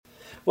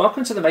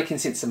Welcome to the Making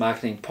Sense of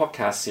Marketing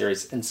podcast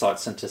series,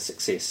 Insights into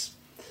Success.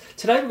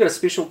 Today we've got a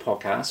special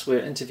podcast. We're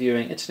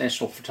interviewing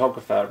international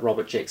photographer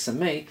Robert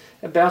Jackson-Mee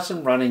about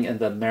him running in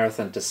the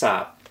Marathon des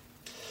Sables.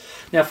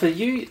 Now for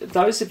you,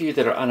 those of you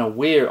that are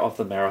unaware of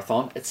the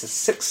marathon, it's a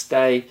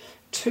 6-day,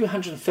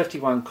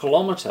 251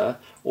 kilometre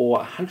or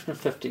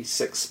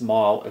 156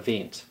 mile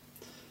event.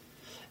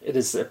 It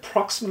is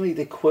approximately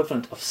the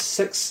equivalent of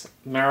 6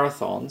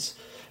 marathons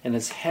and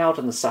is held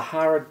in the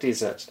Sahara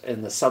Desert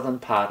in the southern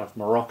part of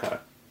Morocco.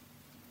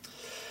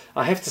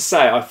 I have to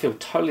say I feel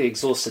totally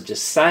exhausted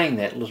just saying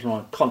that, let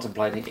alone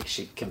contemplating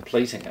actually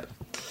completing it.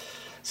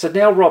 So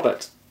now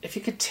Robert, if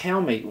you could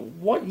tell me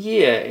what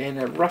year and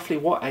at roughly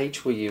what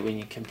age were you when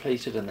you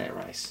competed in that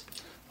race?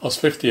 I was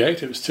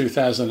 58, it was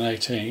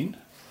 2018.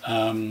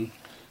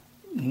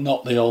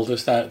 Not the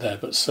oldest out there,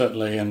 but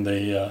certainly in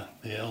the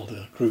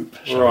elder group,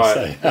 shall I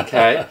say.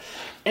 Okay.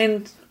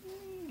 And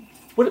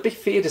would it be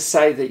fair to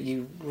say that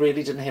you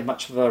really didn't have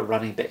much of a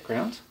running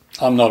background?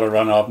 I'm not a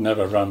runner, I've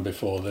never run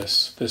before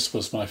this. This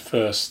was my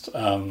first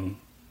long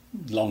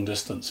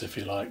distance, if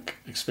you like,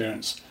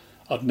 experience.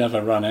 I'd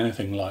never run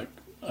anything like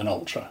an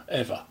ultra,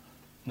 ever.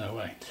 No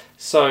way.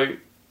 So,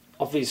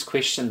 obvious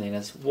question then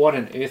is, what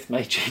on earth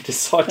made you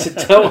decide to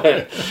do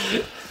it?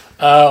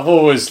 I've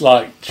always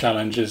liked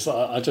challenges.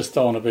 I just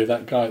don't want to be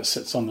that guy that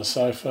sits on the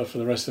sofa for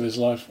the rest of his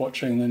life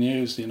watching the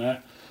news, you know.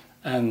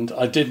 And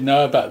I did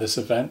know about this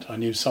event. I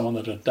knew someone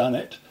that had done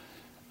it.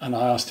 And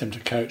I asked him to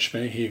coach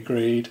me. He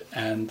agreed.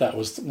 And that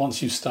was,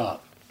 once you start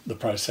the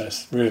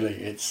process, really,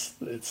 it's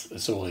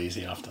all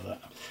easy after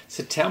that.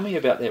 So tell me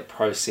about that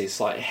process.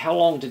 Like, how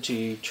long did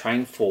you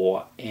train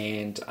for?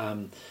 And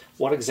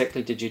what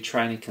exactly did your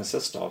training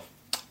consist of?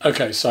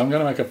 Okay, so I'm going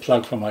to make a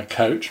plug for my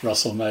coach,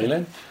 Russell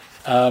Malin.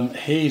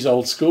 He's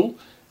old school,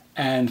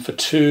 and for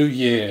 2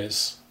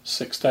 years,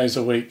 6 days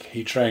a week,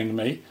 he trained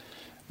me.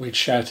 We'd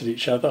shout at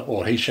each other,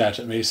 or he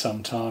shouted at me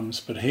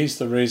sometimes, but he's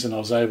the reason I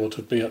was able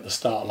to be at the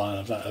start line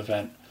of that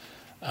event.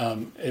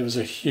 It was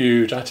I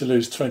had to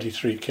lose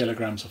 23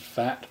 kilograms of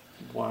fat.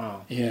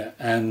 Wow. Yeah,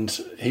 and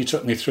he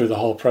took me through the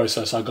whole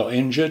process. I got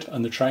injured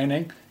in the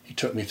training. He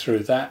took me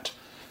through that.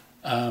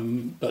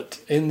 But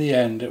in the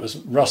end, it was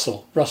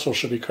Russell. Russell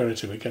should be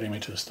credited with getting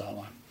me to the start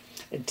line.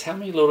 And tell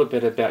me a little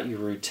bit about your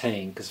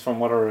routine, because from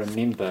what I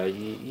remember,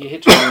 you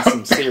had to run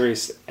some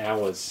serious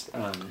hours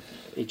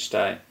each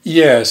day.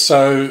 Yeah,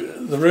 so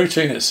the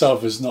routine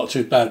itself is not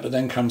too bad, but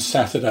then comes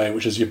Saturday,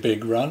 which is your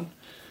big run.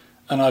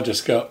 And I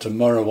just go up to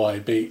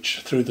Muriwai Beach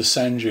through the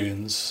sand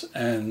dunes,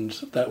 and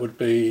that would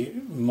be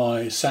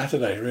my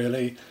Saturday,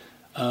 really.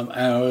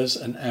 Hours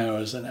and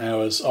hours and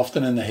hours,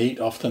 often in the heat,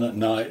 often at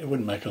night. It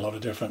wouldn't make a lot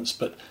of difference,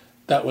 but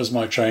that was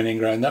my training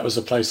ground. That was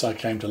the place I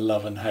came to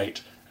love and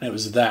hate. And it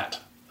was that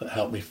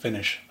helped me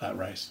finish that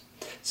race.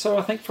 So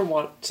I think from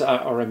what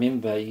I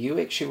remember, you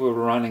actually were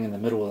running in the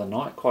middle of the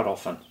night quite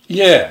often.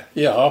 Yeah,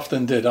 I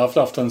often did. I'd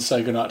often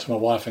say goodnight to my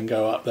wife and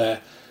go up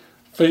there.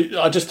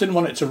 I just didn't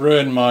want it to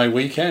ruin my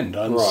weekend.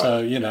 And right.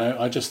 So,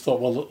 I just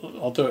thought, well,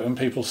 I'll do it when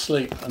people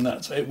sleep. And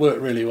it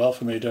worked really well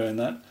for me doing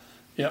that.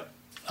 Yep.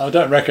 I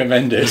don't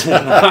recommend it.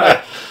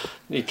 No,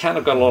 you can't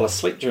have got a lot of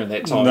sleep during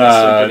that time.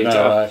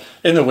 No.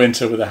 In the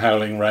winter with the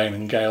howling rain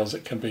and gales,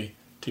 it can be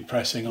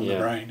depressing on the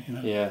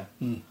brain. Yeah.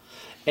 Mm.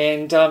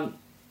 And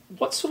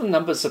what sort of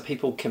numbers of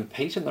people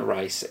compete in the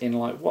race, and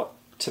like what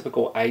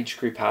typical age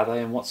group are they,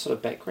 and what sort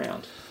of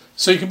background?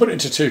 So you can put it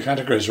into two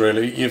categories,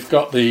 really. You've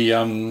got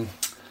the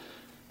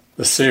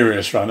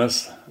serious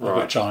runners,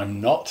 right, which I'm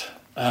not,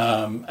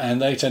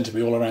 and they tend to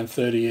be all around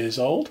 30 years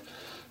old.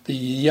 The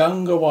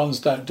younger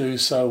ones don't do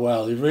so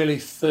well. The really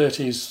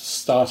 30s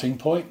starting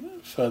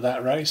point for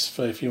that race,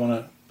 for if you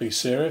want to be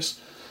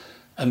serious.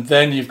 And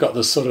then you've got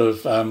the sort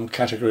of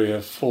category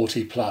of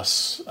 40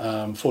 plus,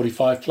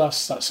 45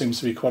 plus. That seems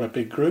to be quite a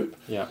big group.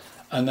 Yeah.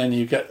 And then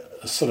you get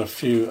a sort of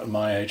few at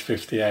my age,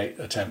 58,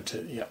 attempt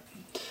it. Yeah.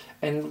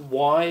 And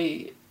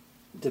why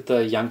did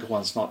the younger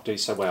ones not do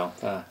so well?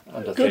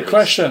 Under Good 30s?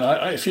 question.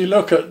 If you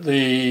look at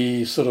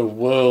the sort of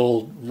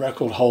world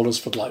record holders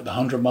for like the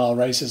 100-mile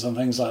races and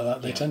things like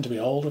that, they tend to be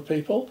older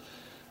people.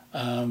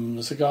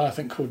 There's a guy I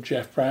think called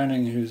Jeff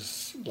Browning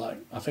who's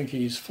I think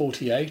he's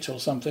 48 or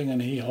something,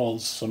 and he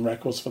holds some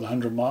records for the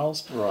 100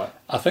 miles. Right.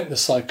 I think the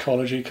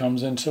psychology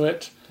comes into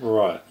it.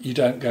 Right. You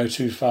don't go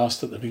too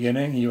fast at the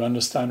beginning. You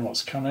understand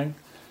what's coming.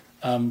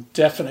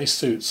 Definitely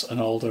suits an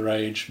older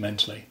age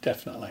mentally,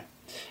 definitely.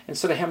 And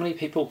sort of how many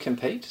people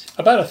compete?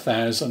 About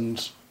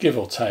 1,000, give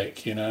or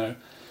take,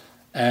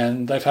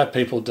 And they've had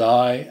people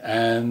die,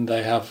 and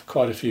they have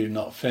quite a few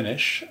not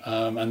finish,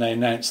 and they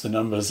announce the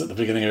numbers at the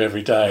beginning of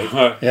every day.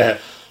 Yeah.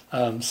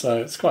 So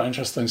it's quite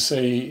interesting to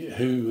see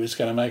who is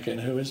going to make it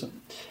and who isn't.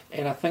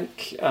 And I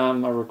think I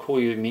recall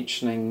you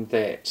mentioning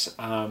that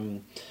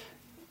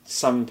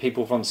some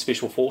people from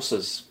Special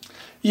Forces.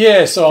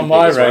 Yeah, so on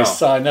my race,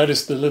 well. I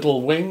noticed the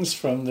little wings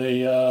from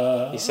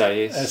the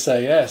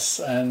SAS,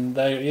 and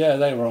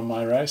they were on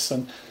my race,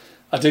 and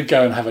I did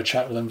go and have a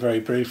chat with them very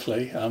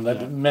briefly.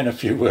 They meant a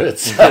few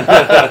words.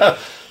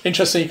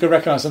 Interesting, you could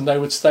recognise them. They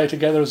would stay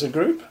together as a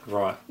group.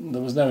 Right.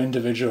 There was no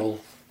individual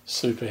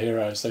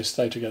superheroes. They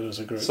stay together as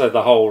a group. So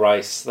the whole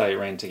race, they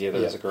ran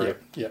together as a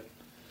group. Yeah.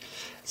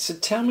 So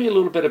tell me a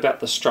little bit about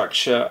the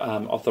structure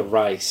of the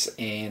race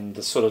and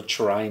the sort of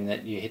terrain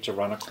that you had to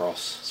run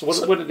across. So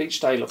what did each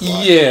day look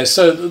like? Yeah,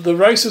 so the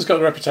race has got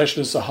a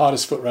reputation as the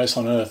hardest foot race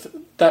on earth.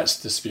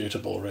 That's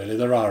disputable, really.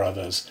 There are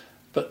others.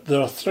 But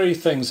there are three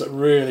things that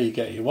really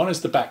get you. One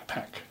is the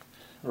backpack.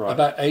 Right.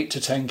 About 8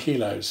 to 10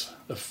 kilos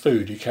of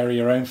food. You carry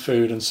your own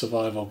food and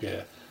survival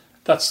gear.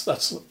 That's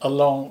a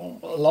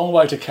long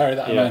way to carry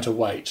that amount of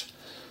weight.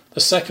 The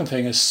second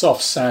thing is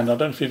soft sand. I don't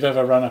know if you've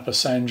ever run up a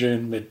sand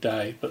dune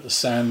midday, but the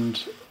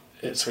sand,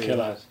 it's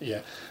killer. Hard. Yeah.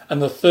 And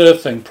the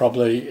third thing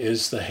probably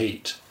is the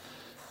heat.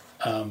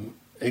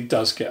 It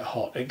does get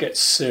hot. It gets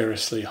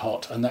seriously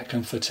hot, and that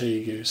can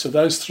fatigue you. So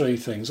those three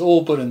things,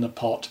 all put in the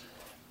pot,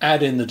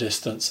 add in the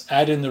distance,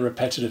 add in the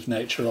repetitive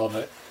nature of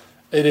it.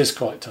 It is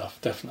quite tough,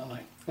 definitely.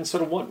 And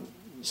sort of what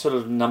sort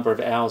of number of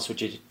hours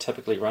would you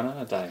typically run in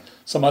a day?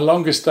 So my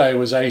longest day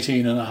was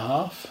 18 and a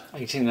half.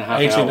 18 and a half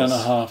 18 hours. and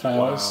a half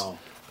hours. Wow.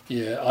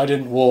 Yeah, I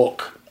didn't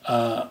walk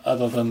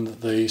other than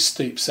the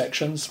steep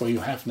sections where you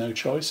have no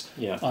choice.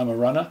 Yeah. I'm a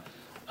runner.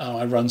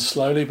 I run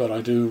slowly, but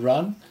I do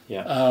run.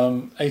 Yeah.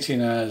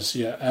 18 hours,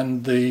 yeah.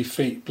 And the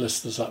feet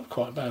blisters up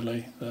quite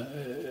badly.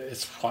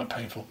 It's quite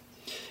painful.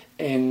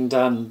 And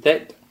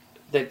that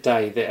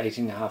day, that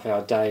 18 and a half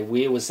hour day,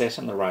 where was that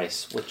in the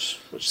race? Which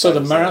So day the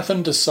was that?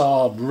 Marathon des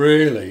Sables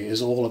really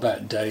is all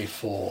about day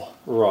 4.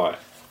 Right.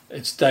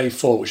 It's day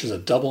 4, which is a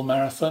double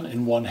marathon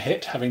in one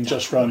hit, having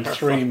just run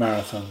 3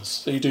 marathons.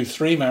 So you do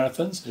 3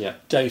 marathons. Yeah.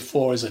 Day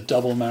 4 is a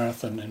double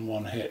marathon in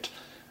one hit.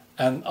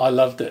 And I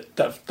loved it.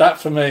 That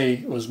for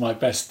me was my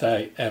best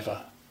day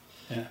ever.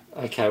 Yeah.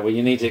 Okay, well,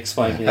 you need to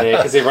explain me there,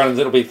 because everyone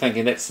will be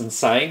thinking that's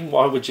insane.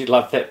 Why would you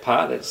love that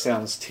part? That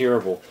sounds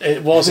terrible.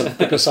 It wasn't,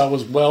 because I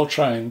was well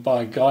trained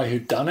by a guy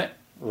who'd done it.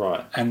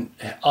 Right. And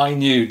I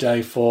knew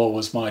day 4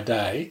 was my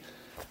day.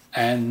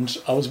 And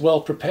I was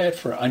well prepared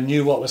for it. I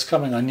knew what was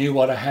coming. I knew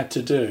what I had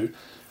to do.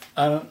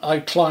 And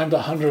I climbed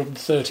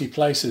 130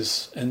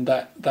 places in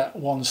that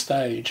one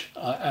stage.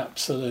 I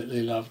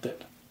absolutely loved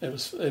it. It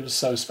was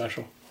so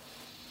special.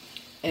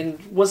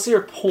 And was there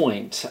a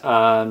point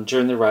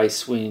during the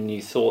race when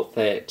you thought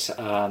that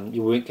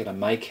you weren't going to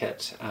make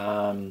it?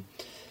 And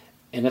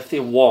if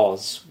there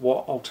was,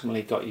 what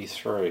ultimately got you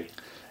through?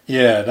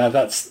 Yeah,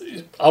 now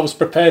I was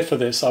prepared for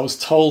this. I was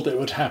told it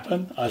would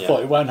happen. I Yeah.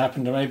 thought it won't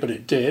happen to me, but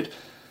it did.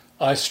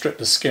 I stripped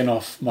the skin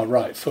off my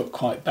right foot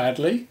quite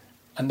badly,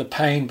 and the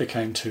pain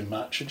became too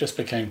much. It just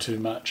became too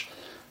much.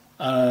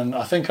 And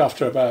I think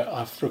I've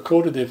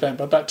recorded the event,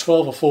 but about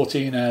 12 or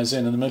 14 hours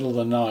in the middle of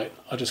the night,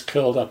 I just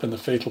curled up in the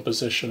fetal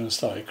position and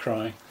started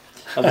crying.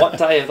 And what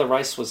day of the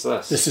race was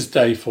this? This is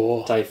day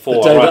 4. Day 4,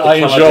 The day right, that the I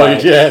killer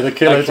enjoyed, day. yeah, the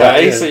killer day.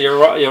 Okay, Yeah. so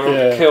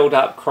you're curled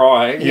up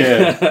crying.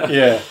 Yeah,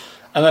 yeah.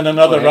 And then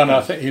another What runner, I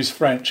happened? think he was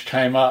French,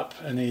 came up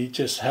and he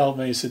just held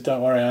me. He said,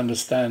 "Don't worry, I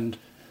understand."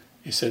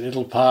 He said,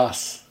 "It'll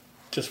pass.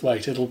 Just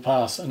wait, it'll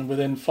pass." And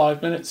within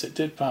 5 minutes, it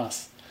did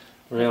pass.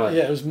 Really?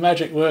 Yeah, it was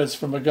magic words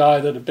from a guy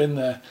that had been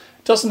there.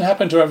 It doesn't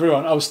happen to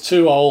everyone. I was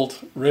too old,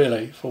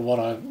 really, for what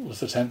I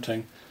was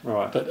attempting.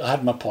 Right. But I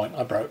had my point.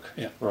 I broke.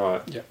 Yeah.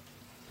 Right. Yeah.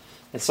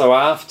 And so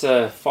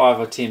after 5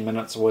 or 10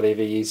 minutes or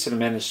whatever, you sort of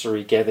managed to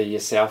regather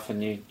yourself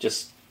and you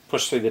just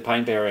pushed through the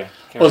pain barrier.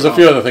 Well, there's a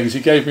few other things. He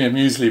gave me a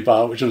muesli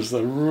bar, which was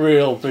the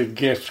real big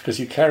gift, because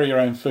you carry your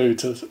own food.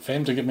 So for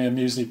him to give me a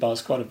muesli bar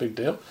is quite a big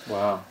deal.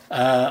 Wow.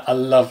 I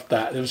loved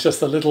that. It was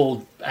just a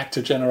little act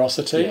of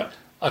generosity. Yeah.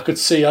 I could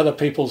see other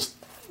people's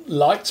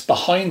lights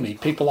behind me,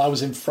 people I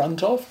was in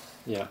front of,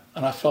 Yeah.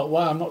 and I felt,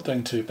 wow, I'm not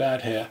doing too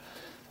bad here.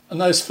 And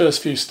those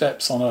first few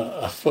steps on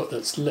a foot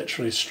that's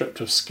literally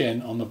stripped of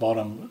skin on the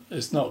bottom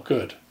is not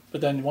good.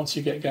 But then once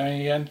you get going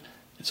again,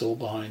 it's all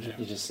behind you.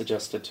 You just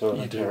adjusted to it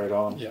You and do. carried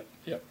on.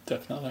 Yep,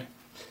 definitely.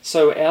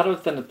 So out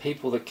of the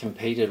people that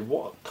competed,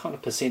 what kind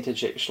of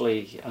percentage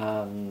actually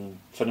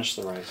finished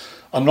the race?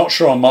 I'm not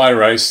sure on my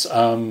race.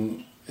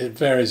 It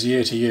varies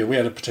year to year. We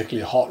had a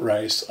particularly hot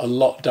race. A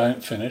lot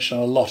don't finish, and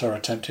a lot are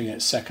attempting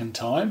it second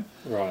time.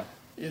 Right.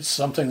 It's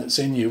something that's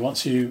in you.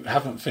 Once you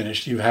haven't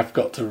finished, you have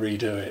got to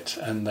redo it,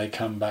 and they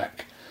come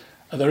back.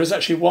 There is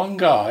actually one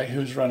guy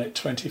who's run it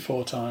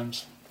 24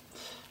 times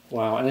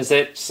Wow. And is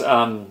that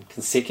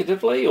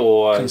consecutively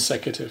or?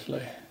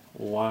 consecutively.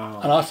 Wow.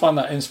 And I find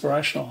that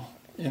inspirational.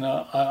 You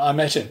know, I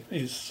met him.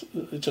 He's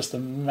just a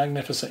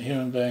magnificent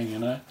human being, you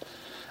know.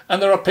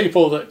 And there are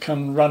people that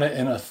can run it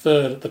in a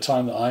third at the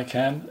time that I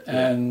can,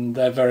 and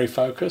they're very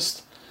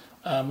focused.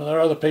 There are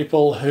other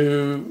people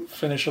who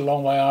finish a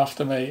long way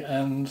after me,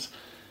 and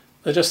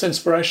they're just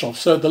inspirational.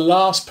 So the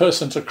last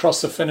person to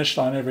cross the finish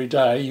line every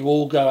day, you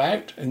all go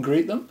out and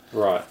greet them.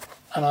 Right.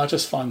 And I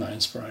just find that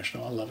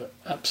inspirational. I love it.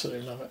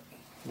 Absolutely love it.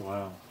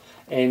 Wow.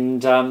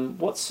 And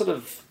what sort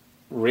of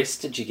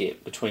rest did you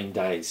get between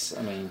days?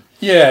 I mean,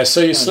 Yeah, so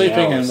you're how many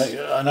sleeping in hours?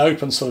 an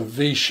open sort of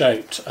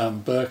V-shaped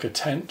burqa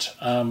tent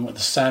with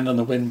the sand and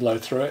the wind blow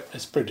through it.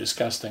 It's pretty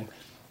disgusting.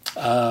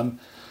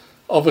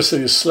 Obviously,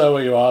 the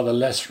slower you are, the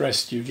less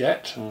rest you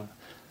get.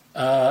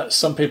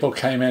 Some people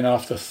came in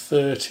after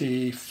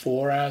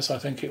 34 hours, I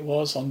think it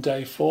was, on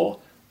day 4.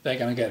 They're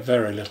going to get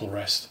very little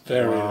rest.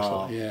 Very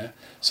Wow. little, yeah.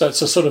 So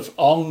it's a sort of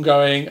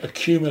ongoing,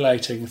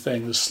 accumulating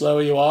thing. The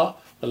slower you are,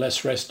 the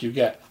less rest you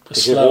get. The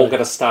Because you've slower. all got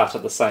to start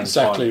at the same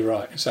Exactly time.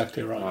 right,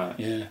 exactly right. Right.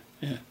 Yeah,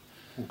 yeah.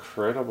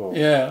 Incredible.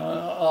 Yeah,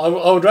 I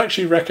would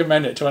actually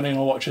recommend it to anyone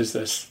who watches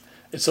this.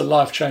 It's a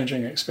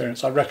life-changing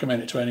experience. I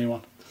recommend it to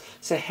anyone.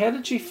 So how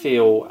did you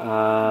feel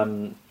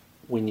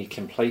when you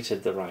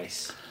completed the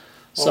race?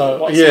 So,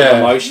 what sort yeah. of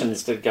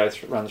emotions did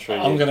run through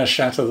you? I'm going to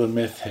shatter the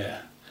myth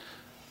here.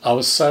 I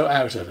was so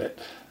out of it,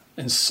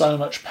 in so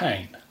much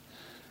pain,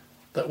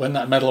 that when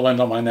that medal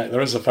went on my neck,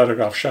 there is a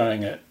photograph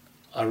showing it,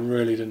 I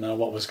really didn't know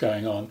what was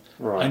going on.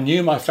 Right. I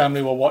knew my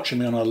family were watching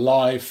me on a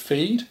live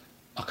feed.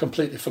 I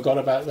completely forgot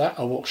about that.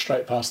 I walked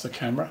straight past the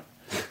camera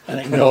and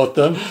ignored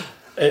them.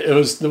 There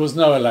was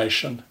no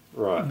elation,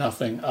 Right.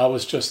 nothing. I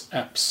was just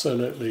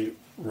absolutely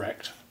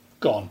wrecked,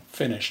 gone,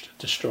 finished,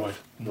 destroyed.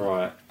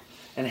 Right.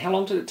 And how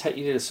long did it take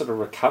you to sort of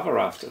recover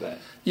after that?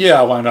 Yeah,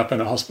 I wound up in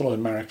a hospital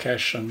in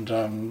Marrakesh,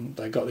 and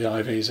they got the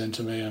IVs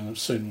into me and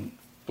soon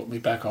put me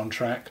back on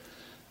track.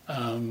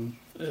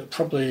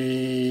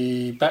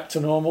 Probably back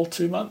to normal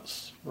 2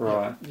 months.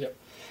 Right. Yep.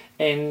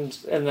 And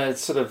in the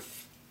sort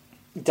of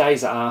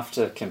days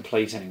after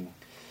completing,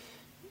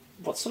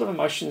 what sort of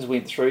emotions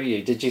went through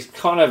you? Did you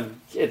kind of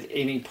at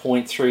any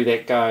point through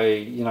that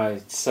go,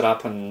 sit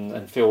up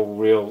and feel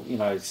real,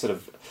 sort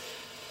of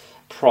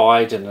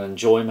pride and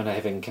enjoyment of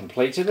having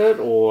completed it?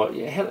 Or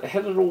how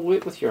did it all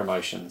work with your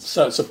emotions?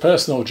 So it's a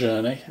personal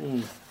journey.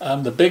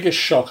 The biggest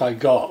shock I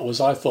got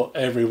was I thought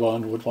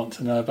everyone would want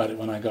to know about it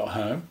when I got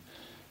home.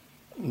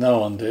 No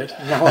one did.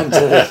 No one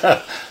did.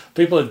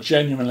 People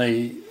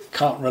genuinely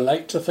can't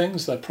relate to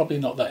things. They're probably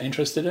not that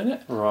interested in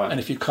it. Right. And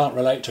if you can't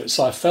relate to it.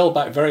 So I fell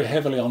back very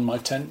heavily on my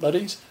tent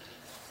buddies,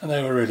 and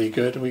they were really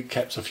good. We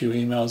kept a few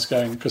emails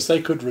going because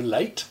they could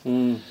relate.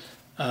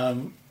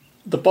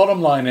 The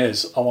bottom line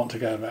is I want to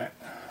go back.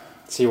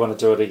 So you want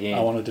to do it again?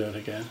 I want to do it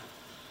again.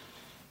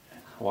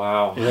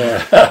 Wow.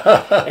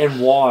 Yeah. And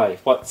why?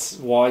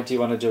 Why do you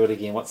want to do it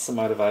again? What's the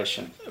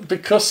motivation?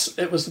 Because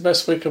it was the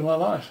best week of my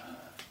life.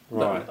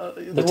 Right.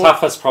 The The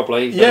toughest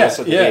probably, but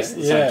also the best at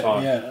the same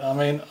time. Yeah. I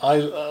mean, I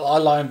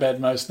lie in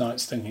bed most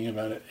nights thinking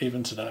about it,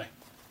 even today.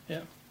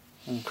 Yeah.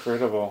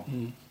 Incredible.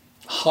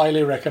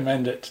 Highly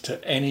recommend it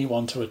to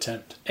anyone to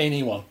attempt.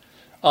 Anyone.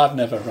 I've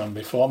never run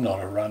before. I'm not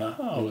a runner.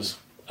 I was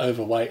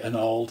overweight and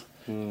old.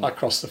 I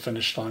crossed the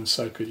finish line,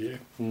 so could you.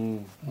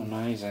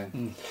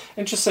 Amazing.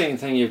 Interesting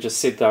thing you've just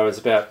said though is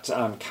about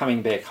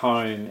coming back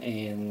home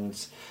and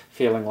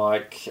feeling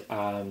like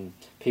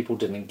people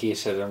didn't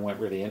get it and weren't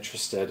really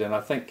interested. And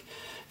I think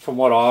from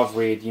what I've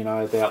read,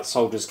 about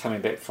soldiers coming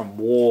back from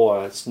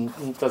war, it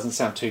doesn't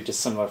sound too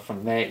dissimilar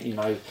from that.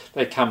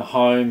 They come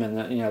home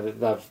and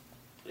they've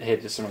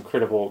had some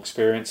incredible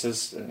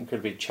experiences,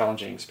 incredibly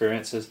challenging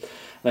experiences.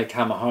 They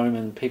come home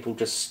and people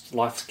just,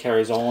 life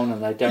carries on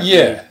and they don't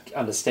really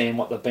understand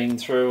what they've been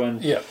through.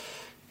 And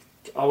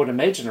I would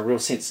imagine a real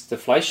sense of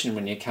deflation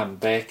when you come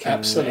back.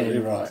 Absolutely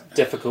and right.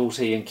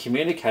 Difficulty in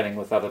communicating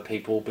with other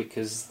people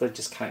because they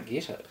just can't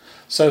get it.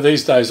 So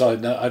these days I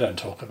don't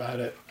talk about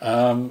it.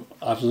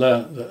 I've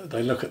learnt that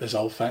they look at this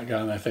old fat guy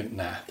and they think,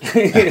 nah.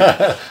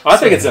 I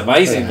think it's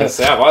amazing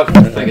myself.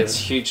 I think it's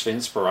hugely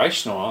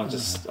inspirational.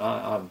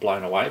 I'm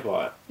blown away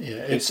by it. Yeah,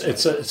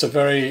 it's a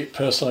very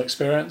personal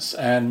experience,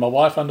 and my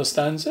wife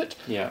understands it.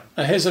 Yeah.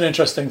 And here's an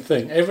interesting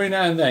thing. Every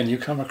now and then you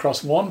come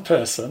across one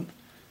person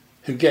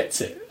who gets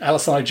it.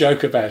 Alice and I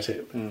joke about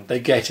it. They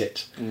get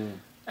it.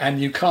 And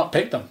you can't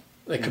pick them.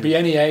 They could be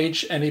any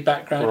age, any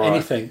background, Right.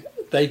 anything.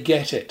 They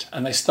get it.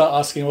 And they start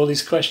asking all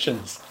these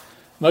questions.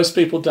 Most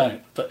people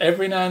don't. But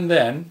every now and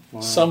then,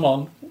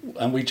 someone,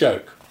 and we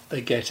joke,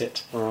 they get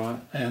it. Right.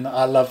 And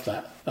I love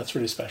that. That's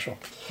really special.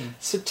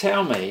 So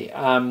tell me,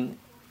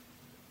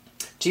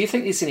 do you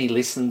think there's any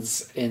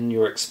lessons in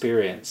your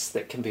experience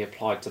that can be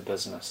applied to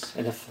business?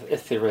 And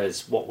if there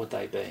is, what would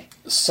they be?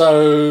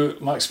 So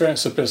my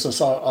experience of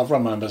business, I've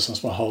run my own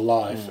business my whole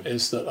life,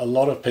 is that a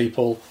lot of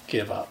people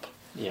give up.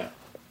 Yeah.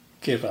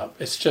 Give up.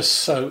 It's just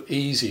so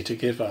easy to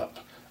give up.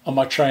 On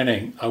my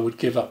training, I would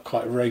give up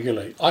quite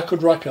regularly. I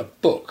could write a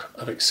book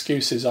of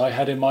excuses I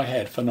had in my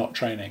head for not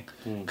training.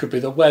 Could be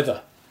the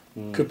weather.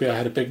 Could be I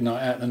had a big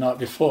night out the night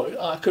before.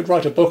 I could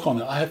write a book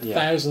on it. I had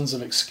thousands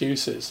of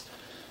excuses.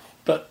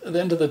 But at the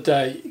end of the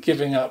day,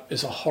 giving up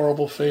is a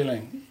horrible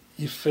feeling.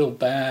 You feel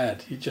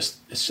bad.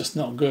 It's just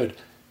not good.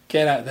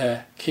 Get out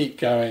there, keep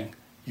going.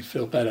 You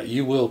feel better.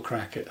 You will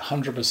crack it.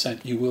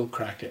 100% you will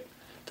crack it.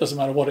 Doesn't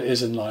matter what it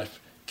is in life.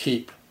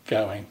 Keep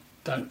going.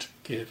 Don't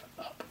give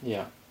up.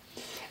 Yeah.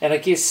 And I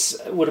guess,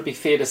 would it be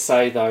fair to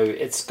say, though,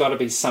 it's got to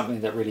be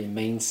something that really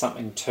means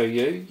something to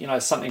you?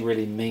 Something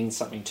really means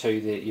something to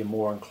you that you're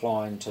more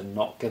inclined to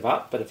not give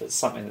up. But if it's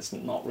something that's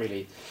not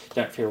really, you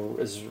don't feel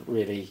is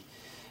really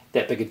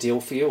that big a deal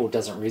for you or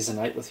doesn't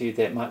resonate with you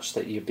that much,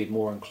 that you'd be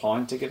more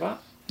inclined to give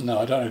up? No,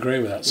 I don't agree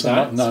with that. So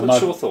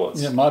what's your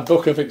thoughts? Yeah, my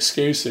book of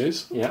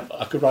excuses. Yeah,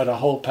 I could write a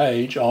whole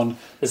page on.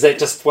 Is that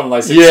just one of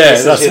those?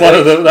 Yeah, that's one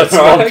of the. That's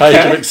right, one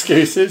page of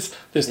excuses.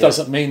 This Yeah.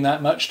 doesn't mean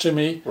that much to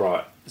me.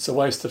 Right. It's a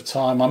waste of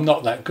time. I'm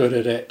not that good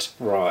at it.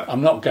 Right.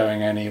 I'm not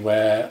going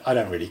anywhere. I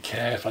don't really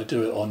care if I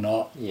do it or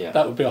not. Yeah.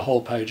 That would be a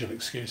whole page of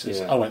excuses.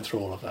 Yeah. I went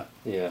through all of that.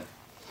 Yeah.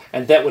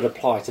 And that would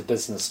apply to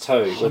business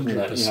too, wouldn't it?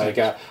 100%. You know, you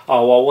go,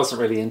 oh, well, I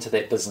wasn't really into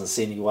that business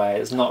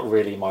anyway. It's not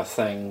really my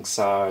thing,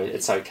 so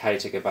it's okay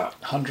to give up.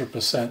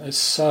 100%. It's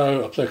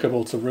so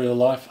applicable to real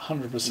life.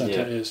 100%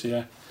 Yeah. it is,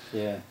 yeah.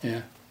 Yeah.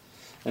 Yeah.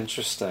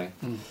 Interesting.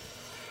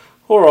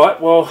 All right.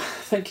 Well,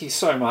 thank you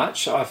so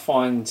much. I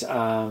find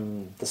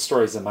the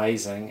stories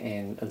amazing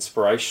and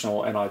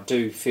inspirational, and I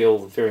do feel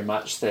very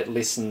much that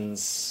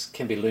lessons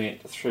can be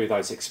learnt through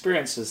those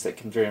experiences that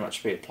can very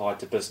much be applied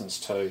to business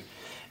too.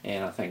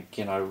 And I think,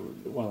 you know,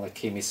 one of the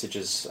key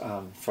messages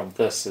from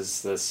this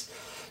is this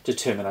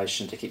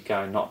determination to keep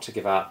going, not to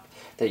give up,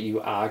 that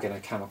you are going to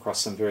come across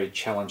some very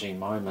challenging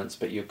moments,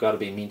 but you've got to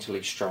be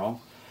mentally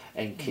strong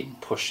and keep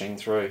pushing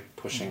through.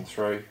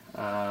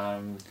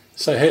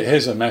 So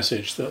here's a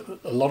message that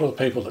a lot of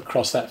the people that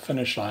cross that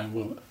finish line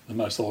were the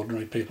most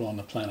ordinary people on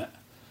the planet.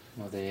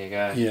 Well, there you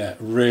go. Yeah,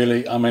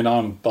 really. I mean,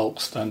 I'm bulk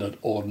standard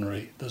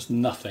ordinary. There's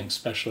nothing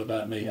special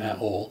about me at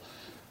all.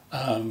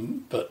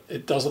 But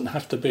it doesn't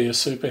have to be a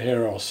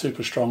superhero or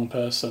super strong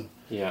person.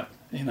 Yeah.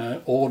 You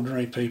know,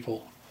 ordinary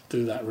people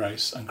do that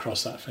race and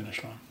cross that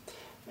finish line.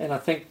 And I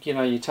think, you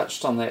know, you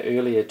touched on that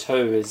earlier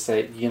too, is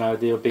that, you know,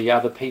 there'll be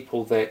other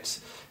people that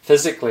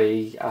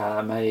physically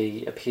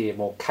may appear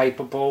more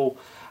capable,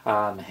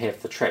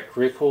 have the track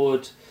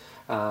record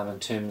in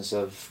terms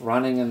of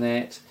running and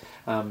that,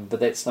 but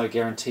that's no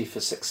guarantee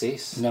for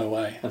success. No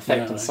way. In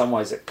fact, no in some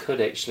ways it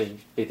could actually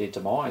be their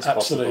demise.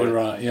 Absolutely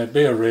possibly. right. Yeah,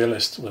 be a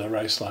realist with a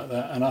race like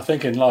that. And I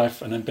think in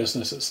life and in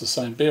business it's the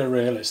same. Be a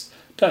realist.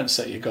 Don't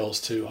set your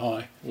goals too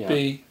high. Yeah.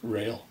 Be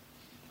real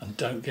and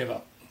don't give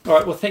up. All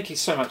right, well, thank you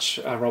so much,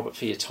 Robert,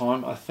 for your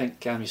time. I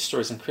think your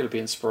story is incredibly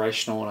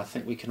inspirational, and I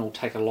think we can all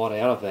take a lot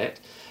out of that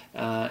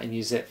and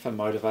use that for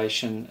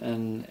motivation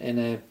in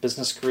our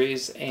business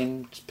careers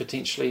and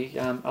potentially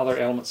other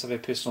elements of our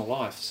personal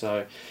life.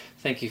 So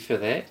thank you for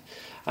that.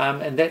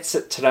 And that's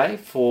it today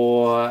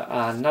for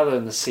another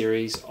in the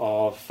series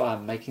of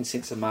Making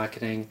Sense of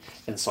Marketing,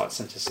 Insights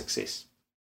into Success.